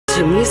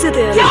つ見せて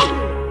やる。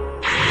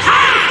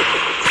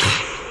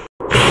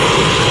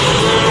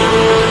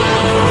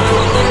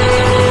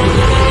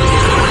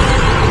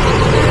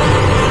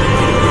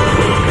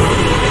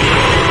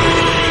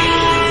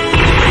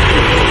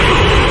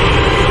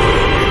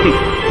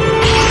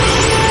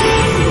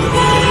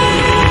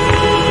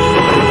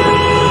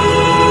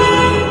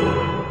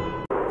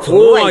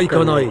そうはい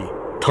かない。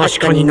確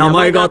かに名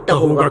前があった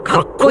方が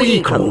かっこい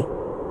いかも。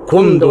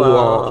今度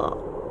は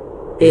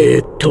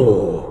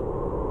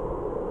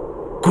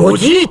ゴ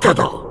ジータ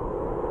だ。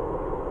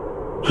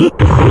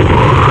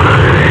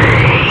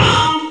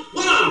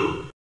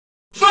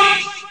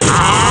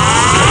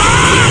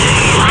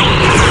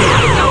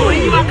俺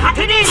には勝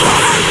てねえ。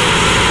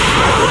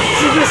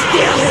潰して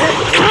やる。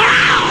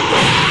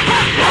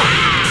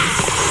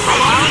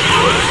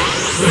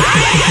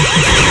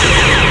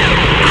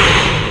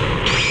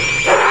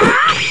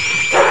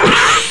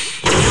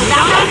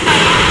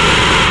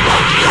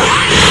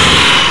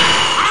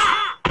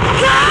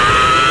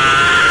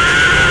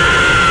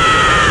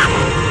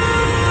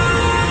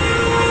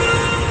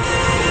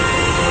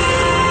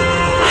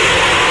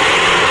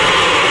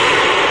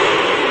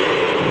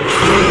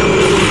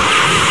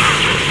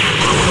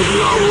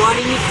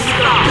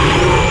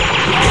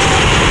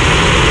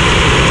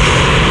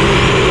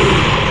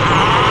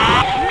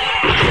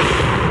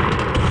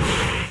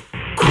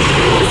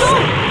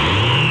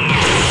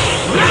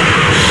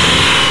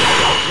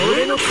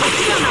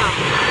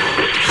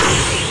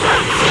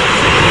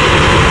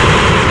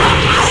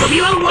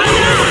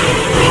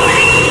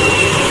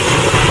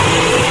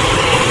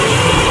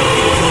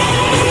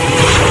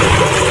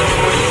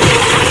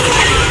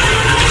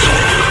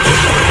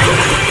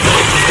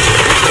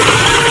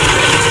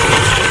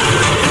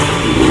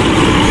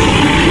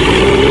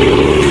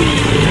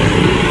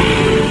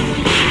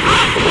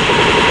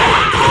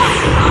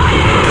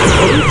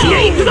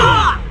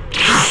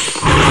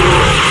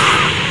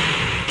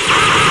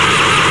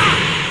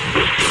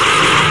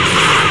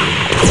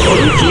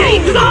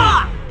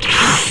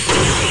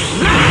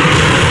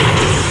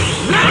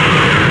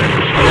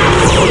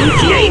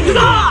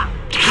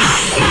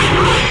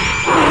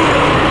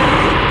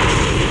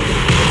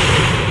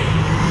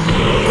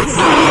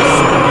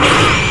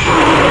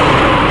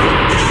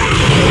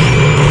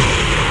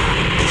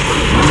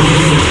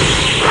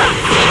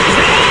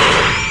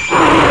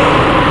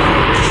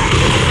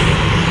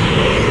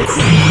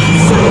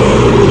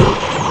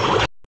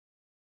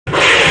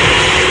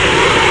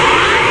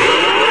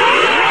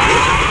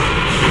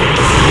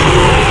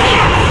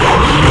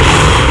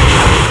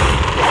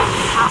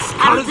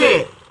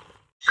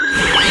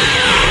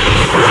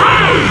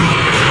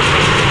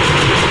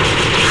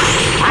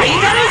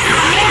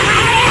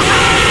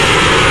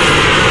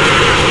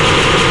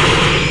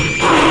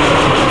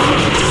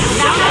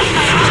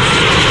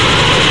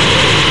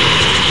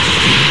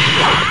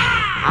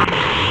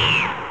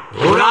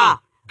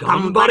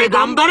頑張れ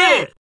頑張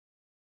れ。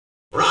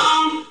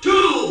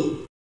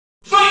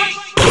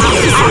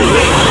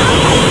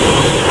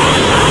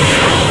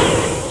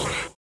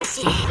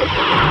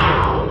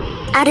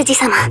主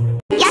様、やっ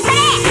たれ。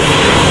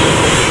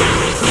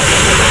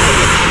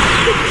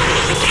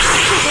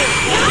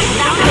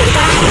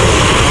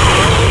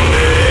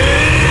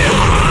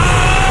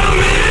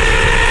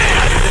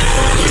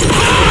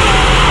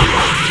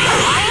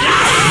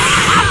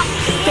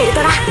ベル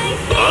トラ、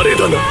あれ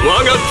だな、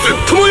我がずっ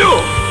ともよ。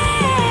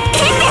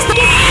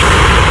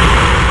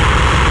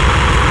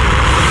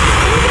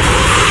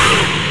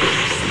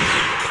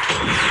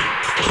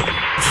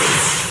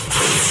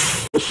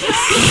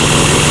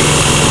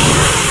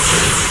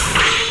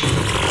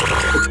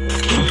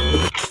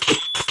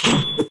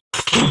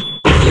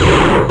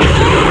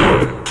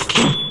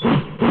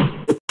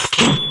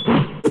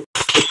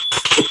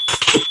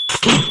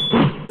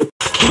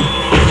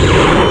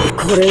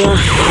これが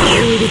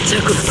有利着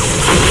だと。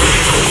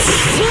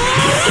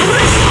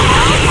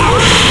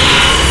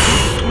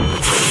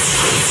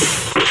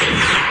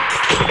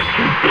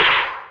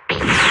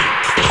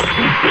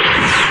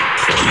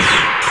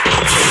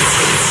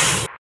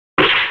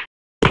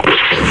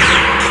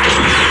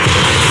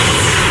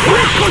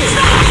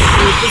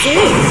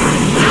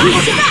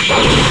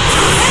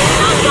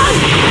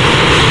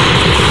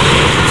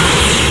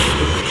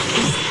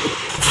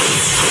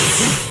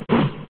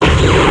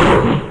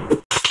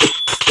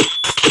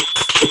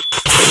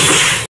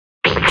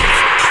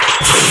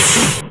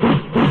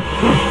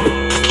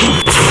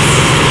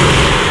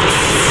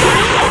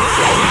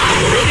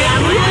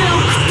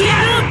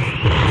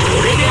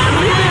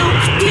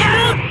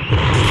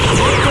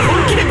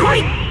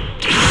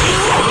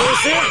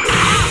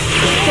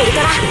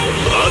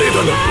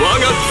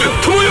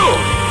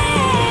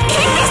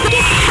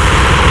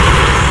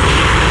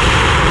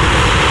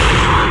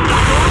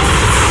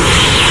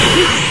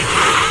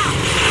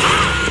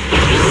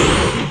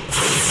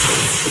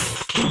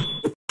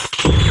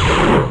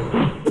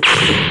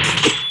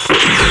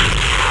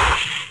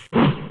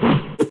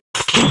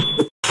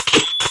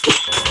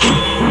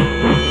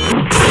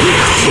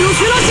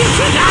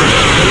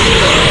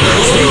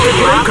ついてこ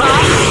ようか。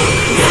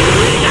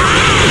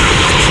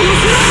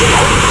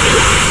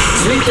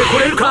ついてこ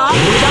れるか。無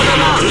駄だ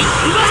な。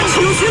つい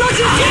てこ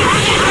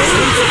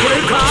れ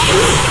るか。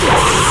な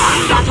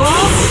んだと。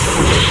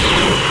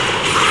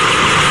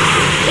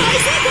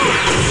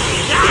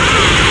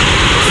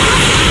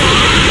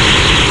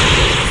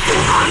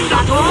なんだ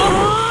と。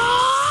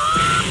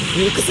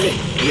行くぜ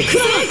行くぜ。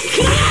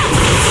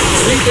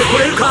ついてこ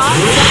れるか。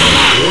無駄だな。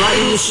終わ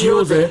りにしよ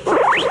うぜ。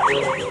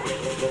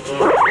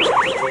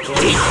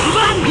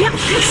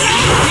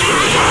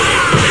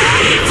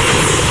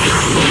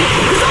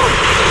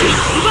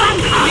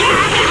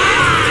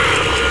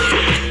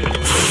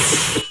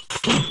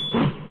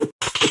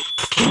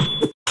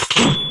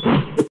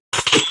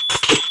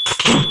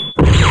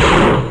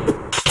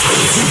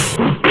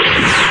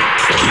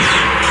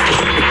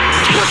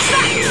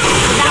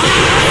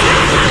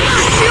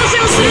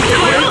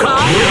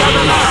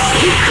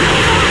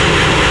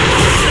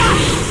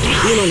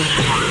今なら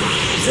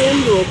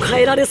全部を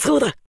変えられそう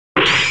だ。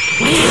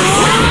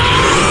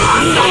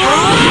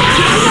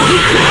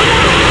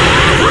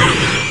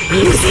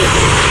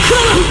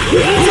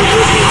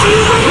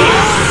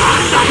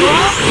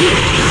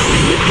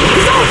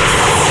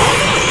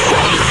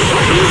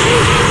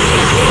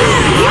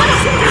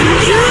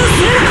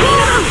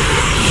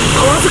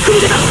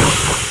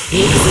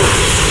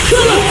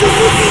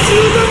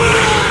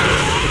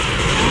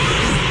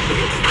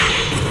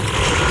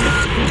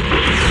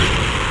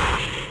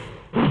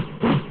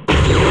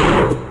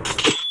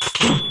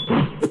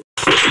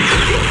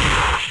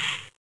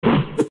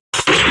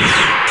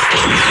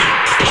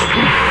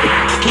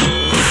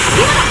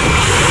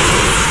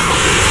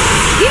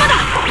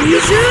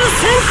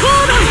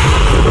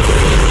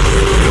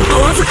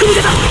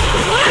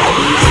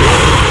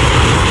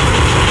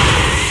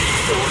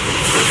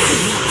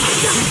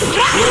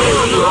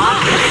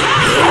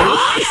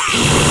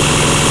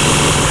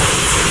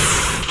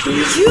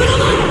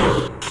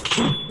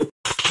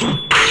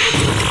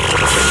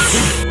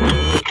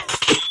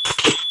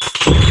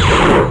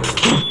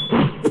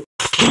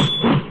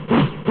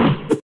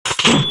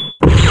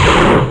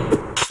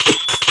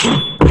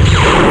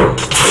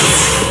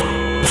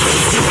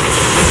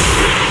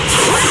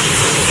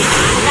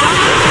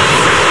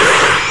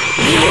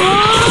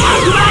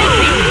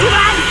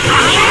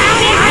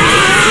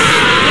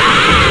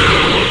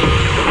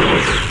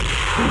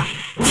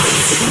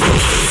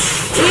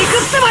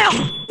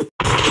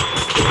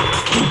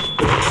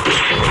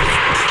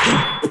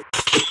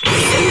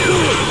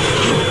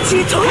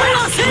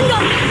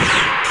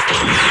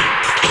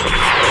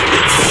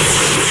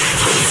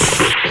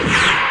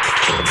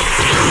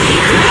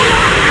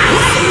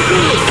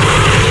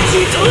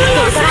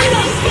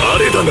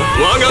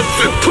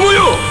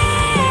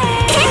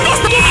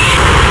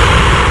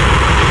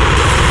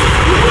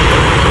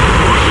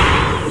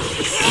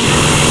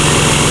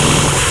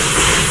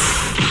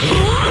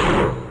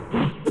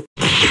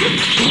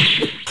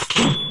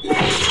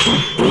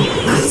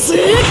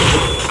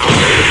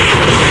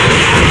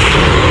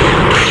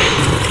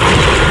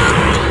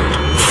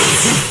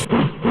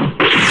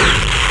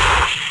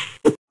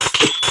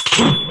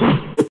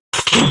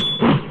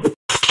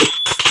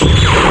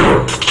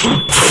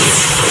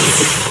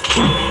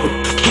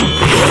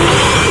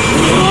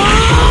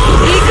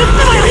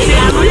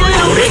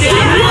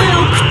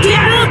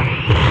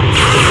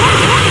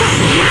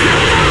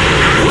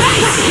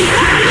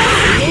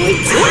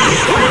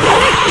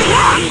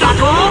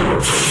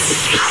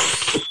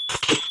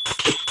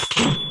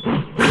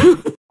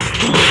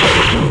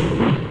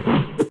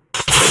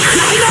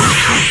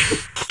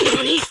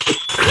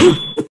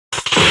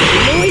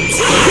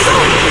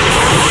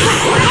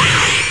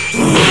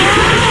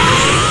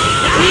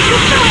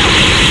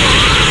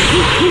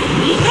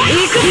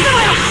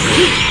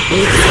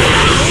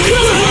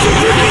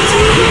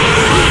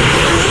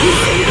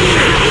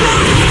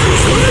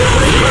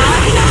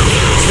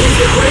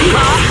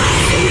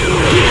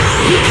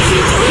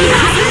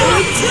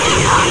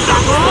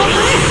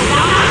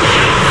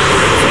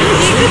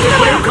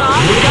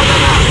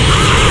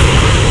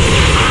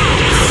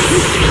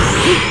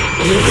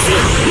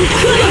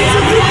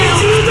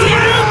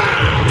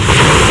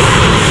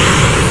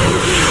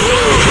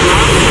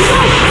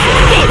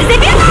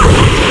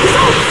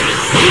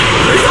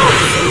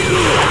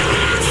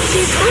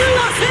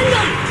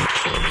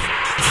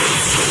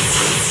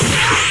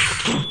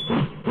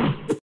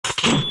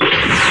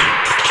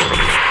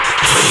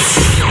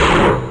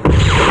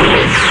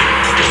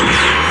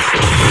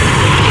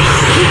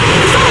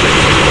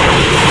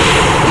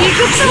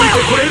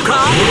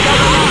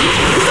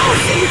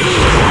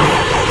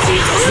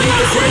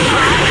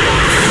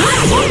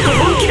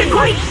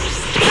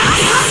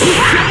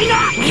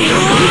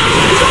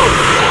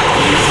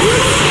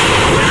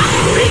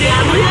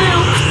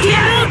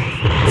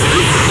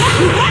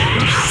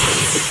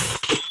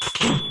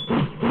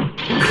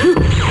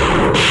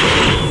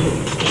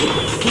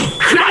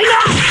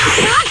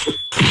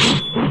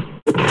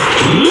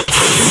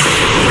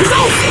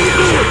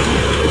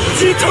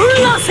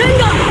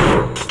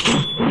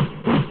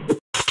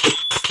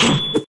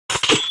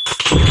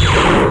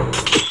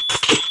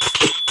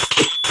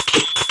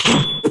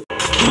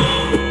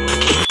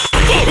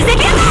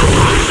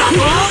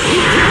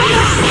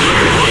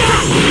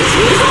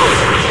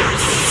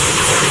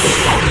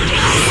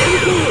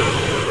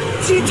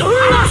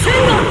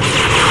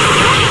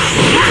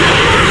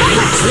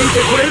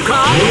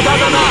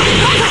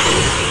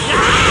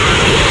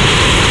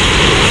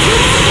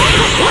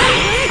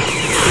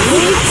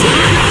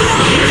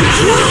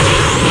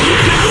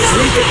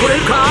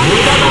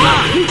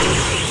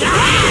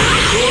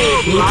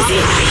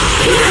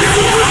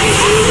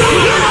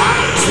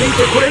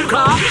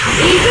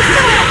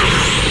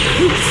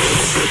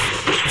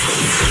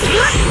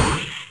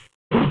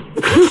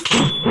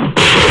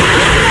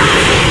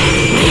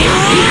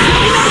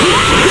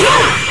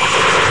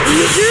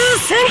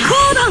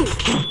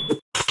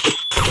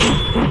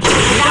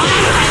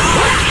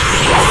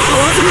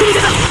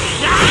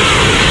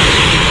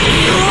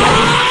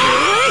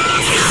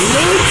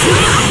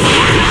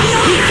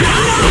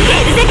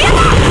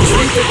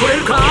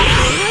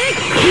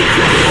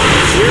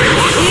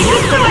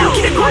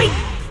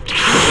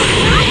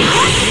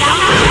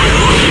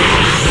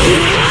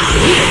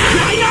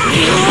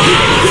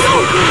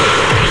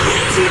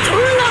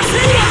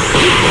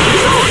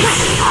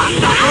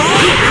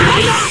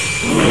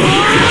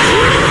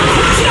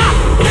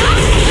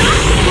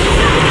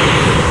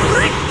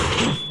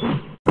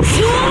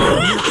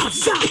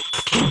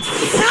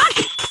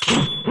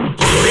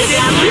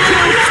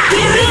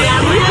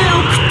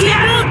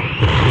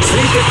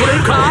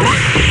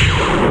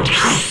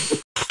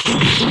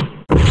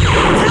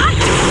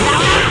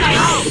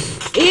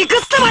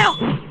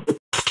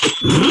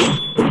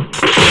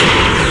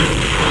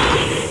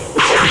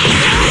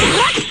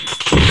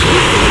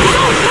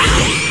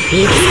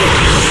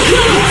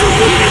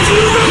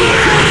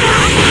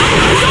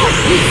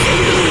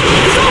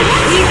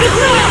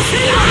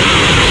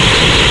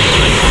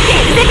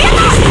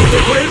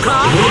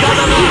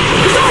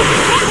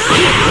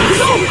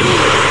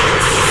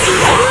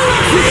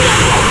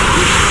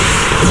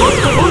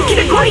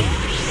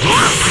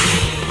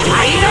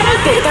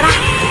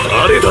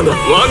あれだな、我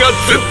が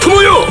ずっと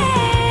もよ。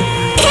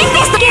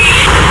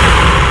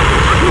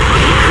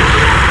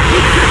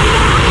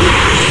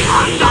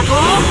なんだと。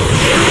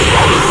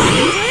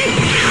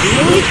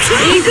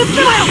行くっ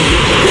てばよ。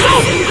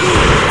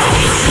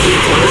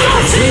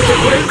ついて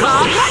これるか。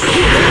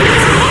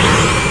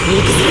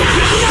行くぜ。行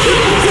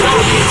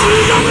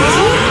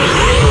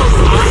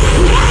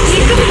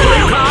くってば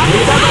よか。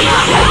無駄だ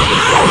な。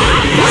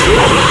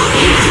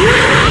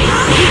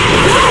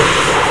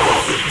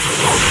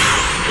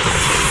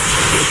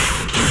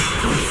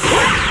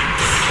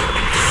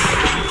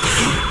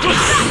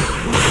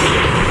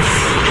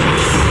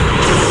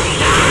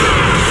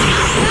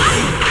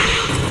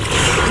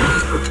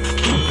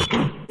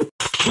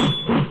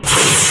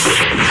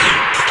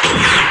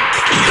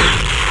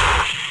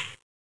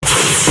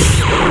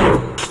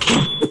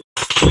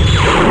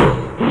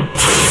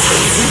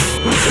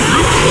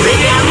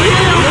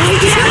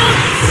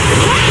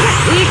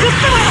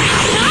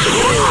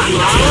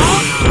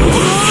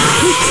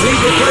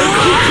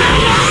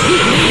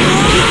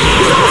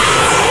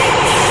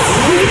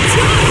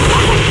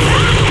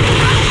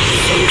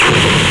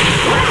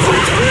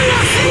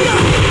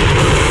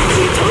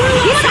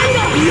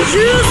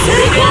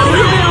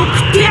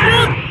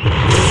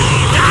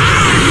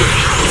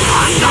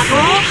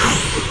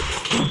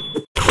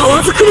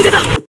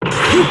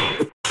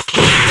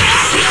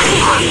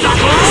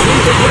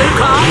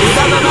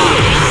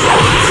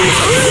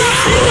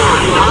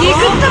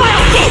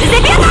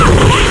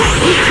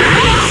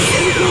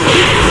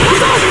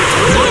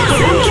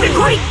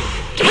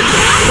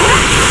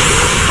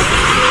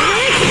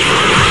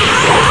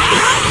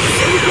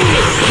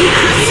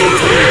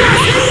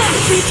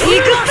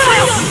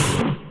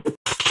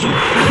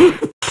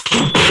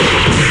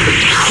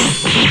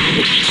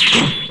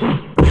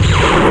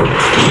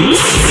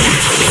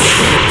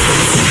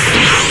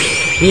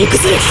行く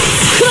ぜ、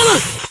クラマン。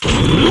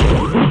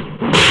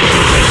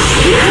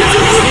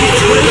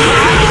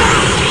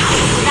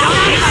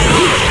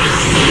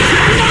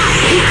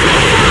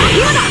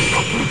今だ。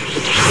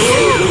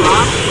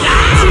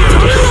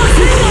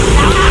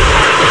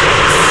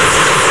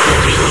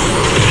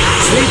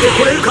ついて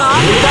これるか。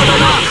無駄だ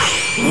な。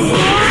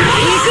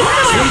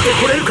ついて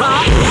これるか。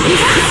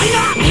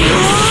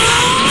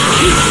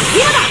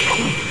今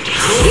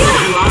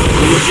だ。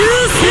二重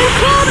成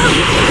功だ。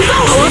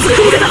合わず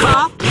組んでた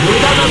か。無駄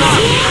だな。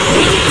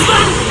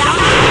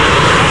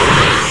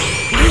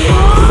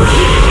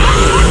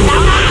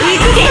行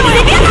くぜ、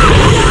レビアだ。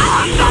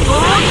なんだと。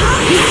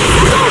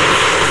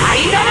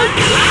入らぬ。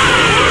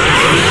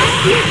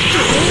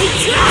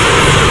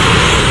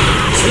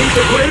ついて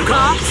これるか。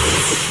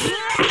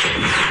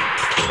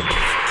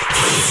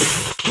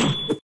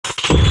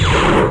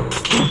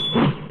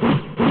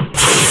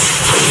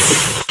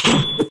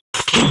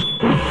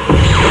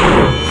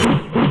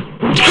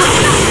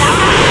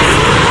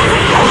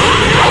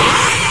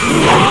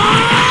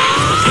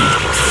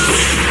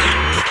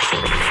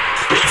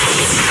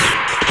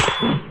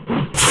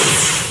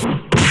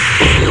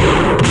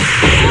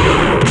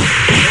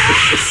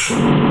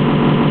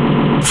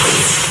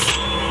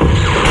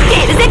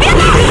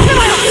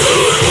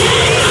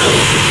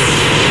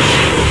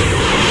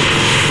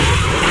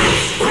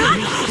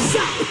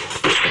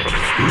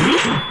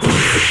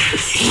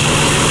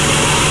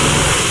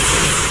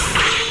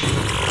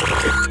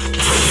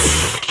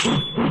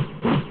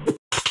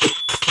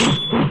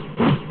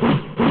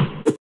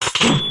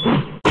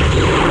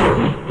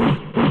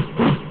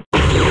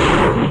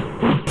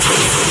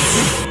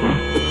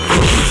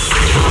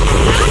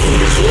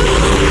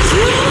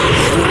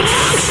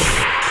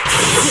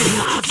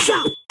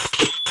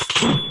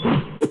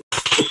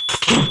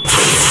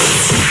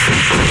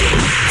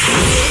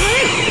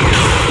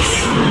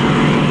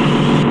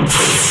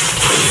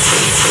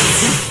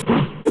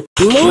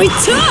もう一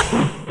丁。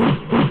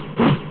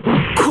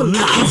こんな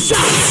はずじゃ。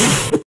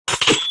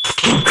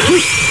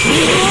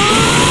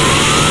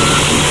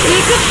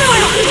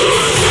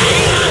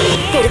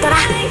ベルトラ。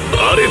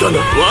あれだな、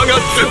我が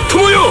ずっと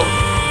もよ。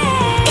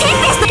テン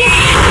ペスト。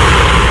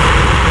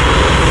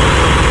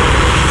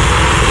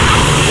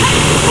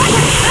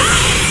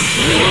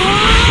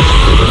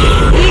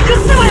行くっ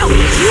てばよ。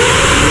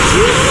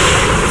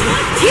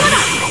今だ。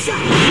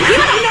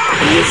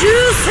二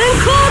重先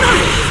行だ。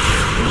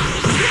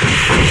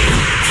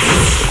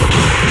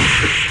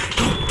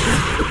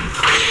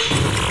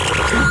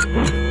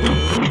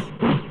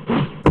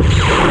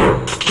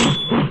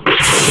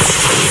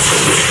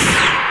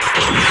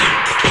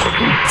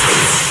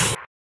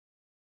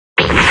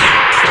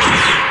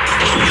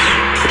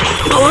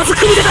わず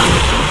くみでだ。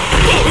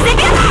ベルゼ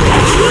ビュート。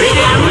無理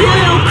でや無理で送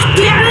っ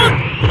てやる。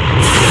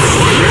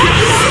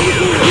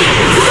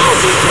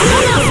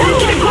本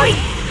気で来い。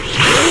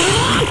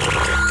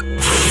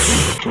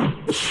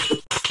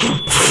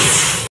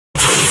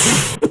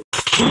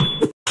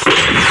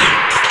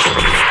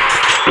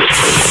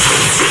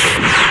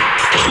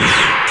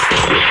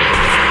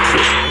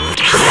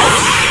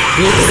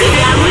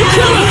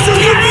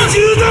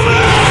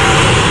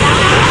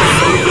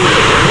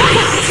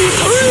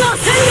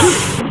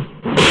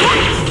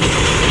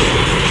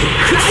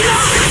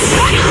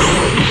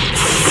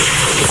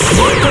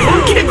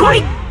本気で来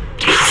い。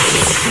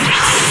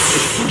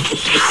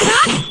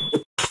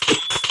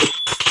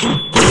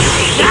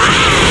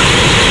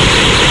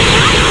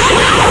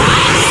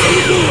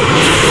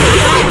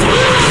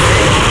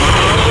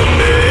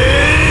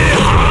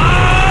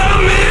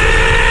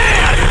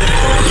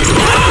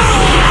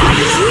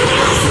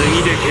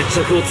次で決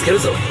着をつける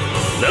ぞ、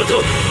ナル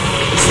ト。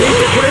ついて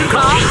これる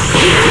か。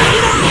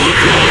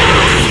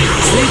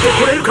ついて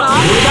これるか。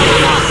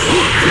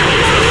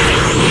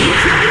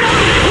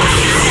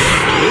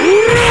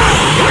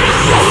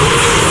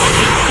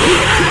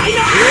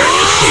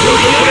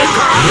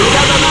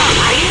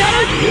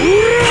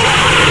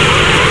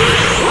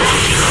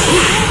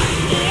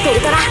ベル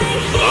トラ。あ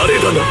れ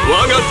だな、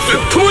我がずっ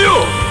とも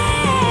よ。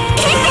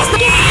テンペスト。つ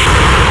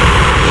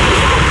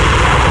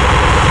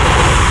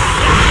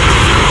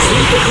い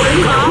てこれ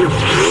るか。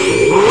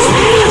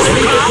つい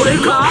てこれ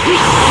るか。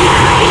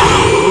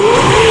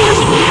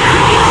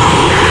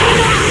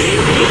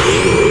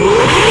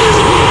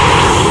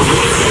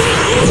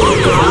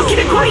本気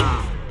で来い。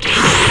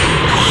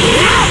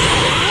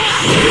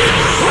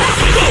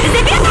ベル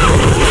ゼビュート。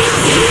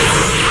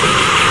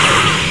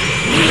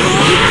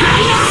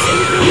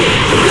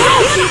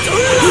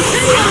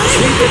つい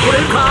てこれ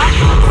るか。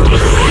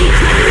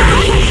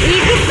行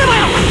くってば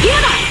よ。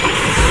今だ。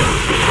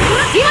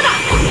今だ。行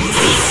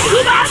く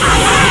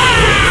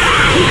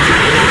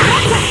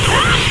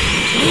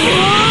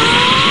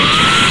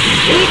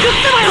っ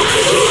てばよ。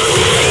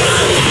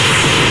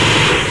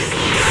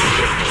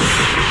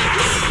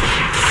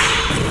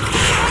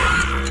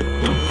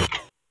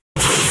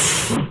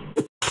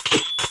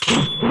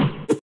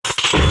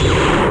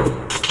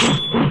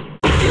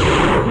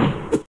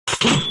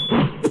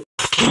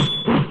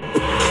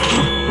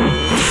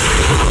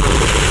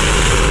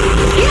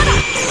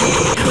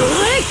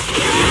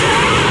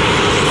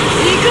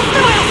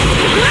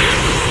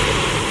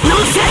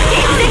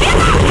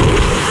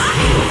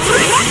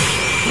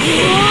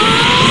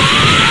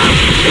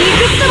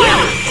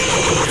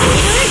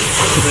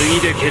次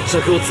で決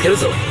着をつける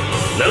ぞ、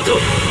ナルト。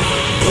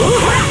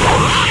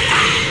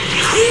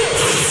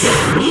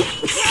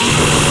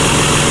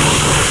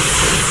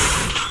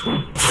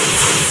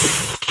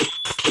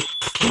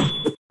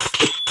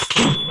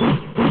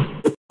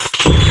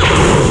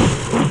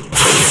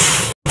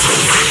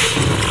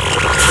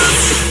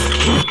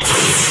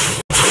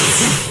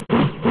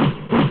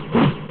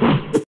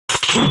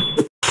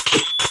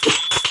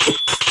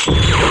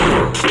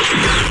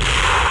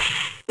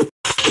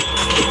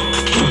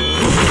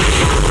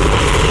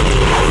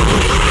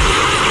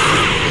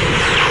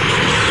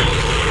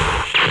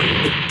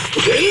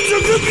連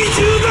続美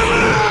獣だ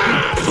な。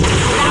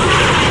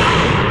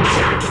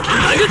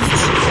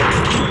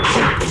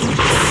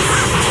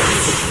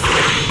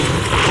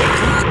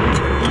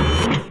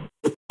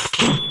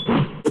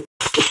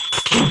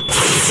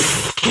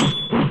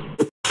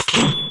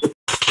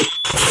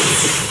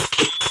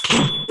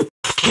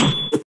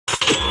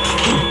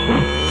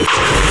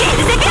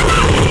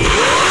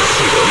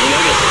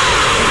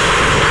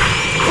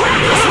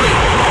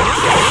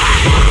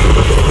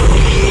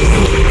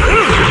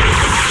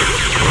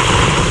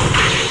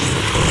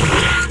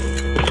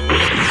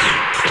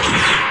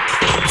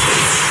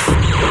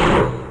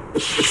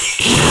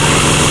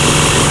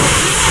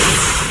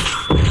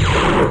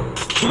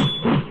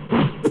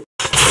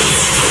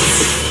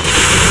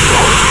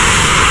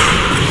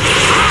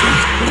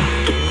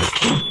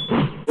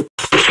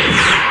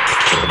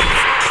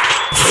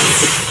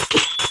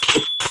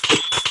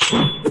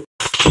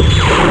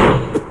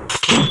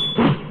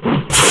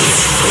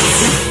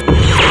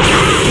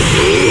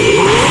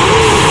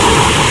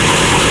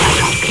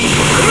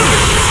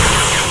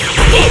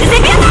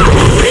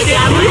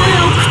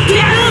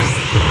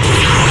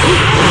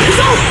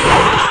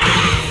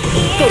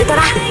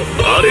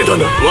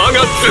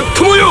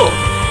うよ。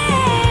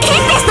テ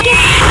ンペスト。つい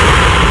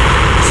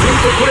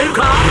てこれる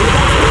か。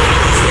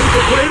ついて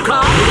これる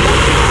か。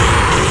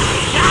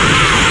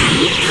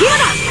今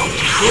だ。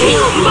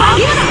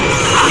今だ。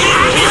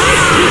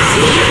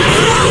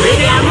これ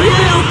であの世へ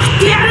送っ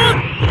てやる。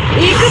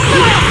行くって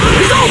ばよ。行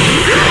くぞ。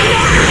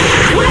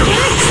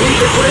つい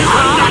てこれるか。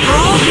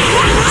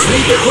つい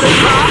てこれる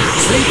か。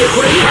ついて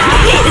これるか。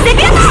ケルゼ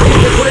ビアタ。つい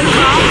てこれるか。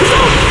行くぞ。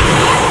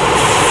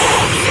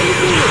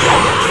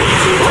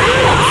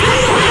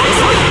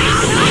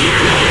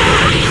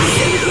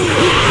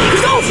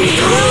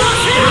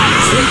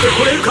ついて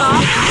これるか。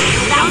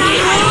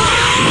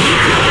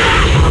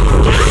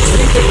つ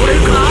いてこれ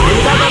るか。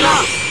無駄だな。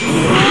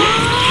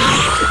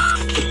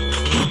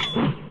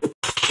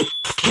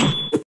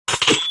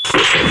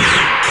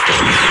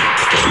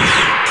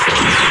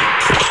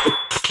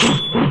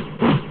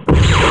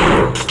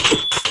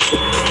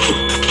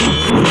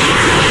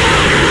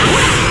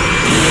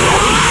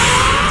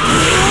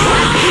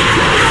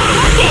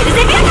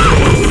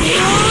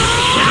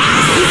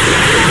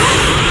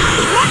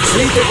つ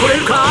いてこれ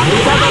るか。無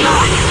駄だな。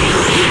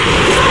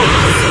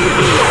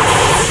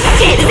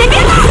ケルゼビア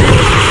タ。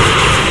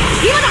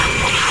今だ。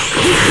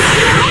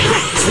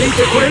つい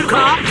てこれる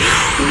か。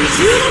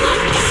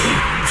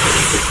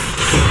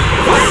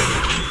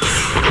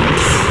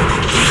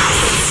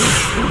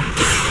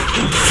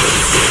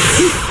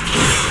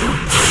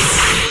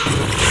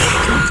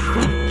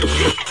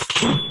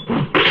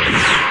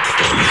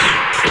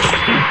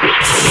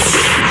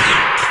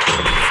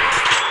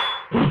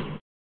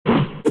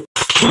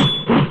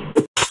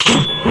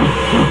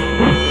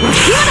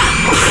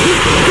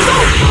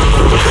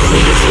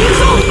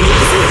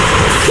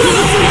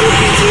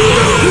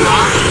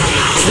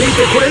つい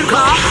てこれる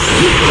か。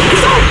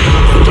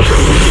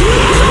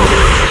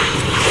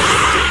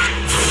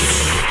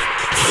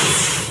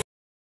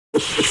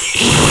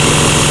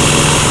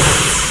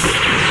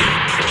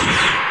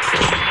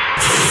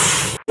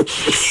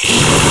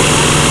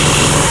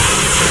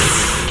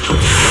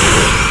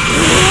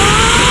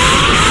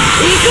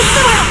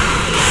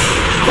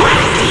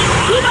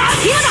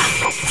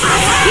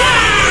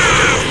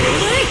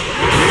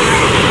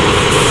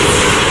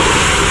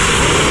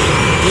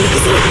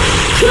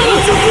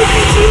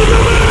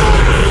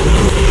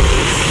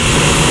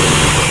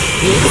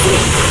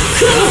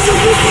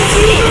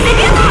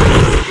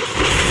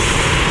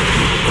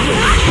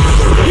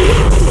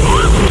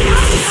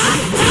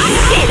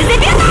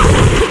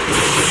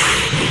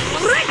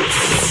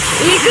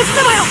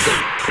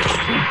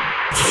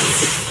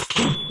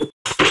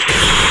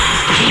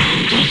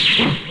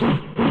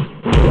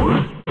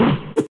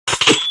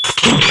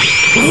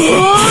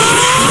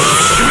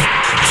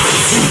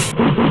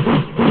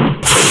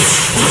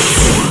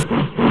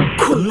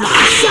こんなは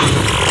ずだ。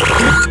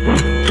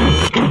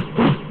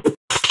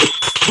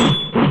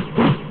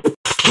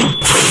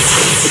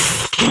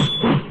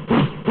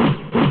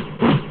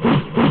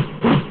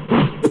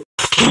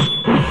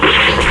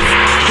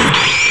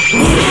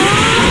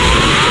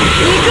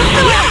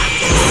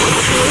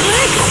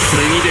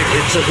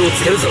決着を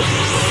つけるぞ、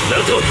ナ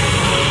ルト。こ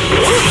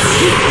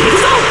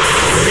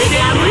れ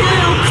であの世へ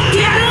送って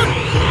やる。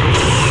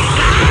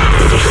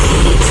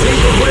つい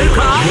てこれるか。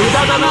無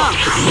駄だな。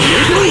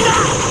無理だ。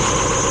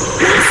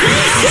つ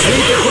い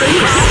てこれる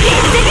か。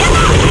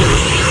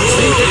つ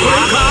いてこれ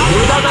るか。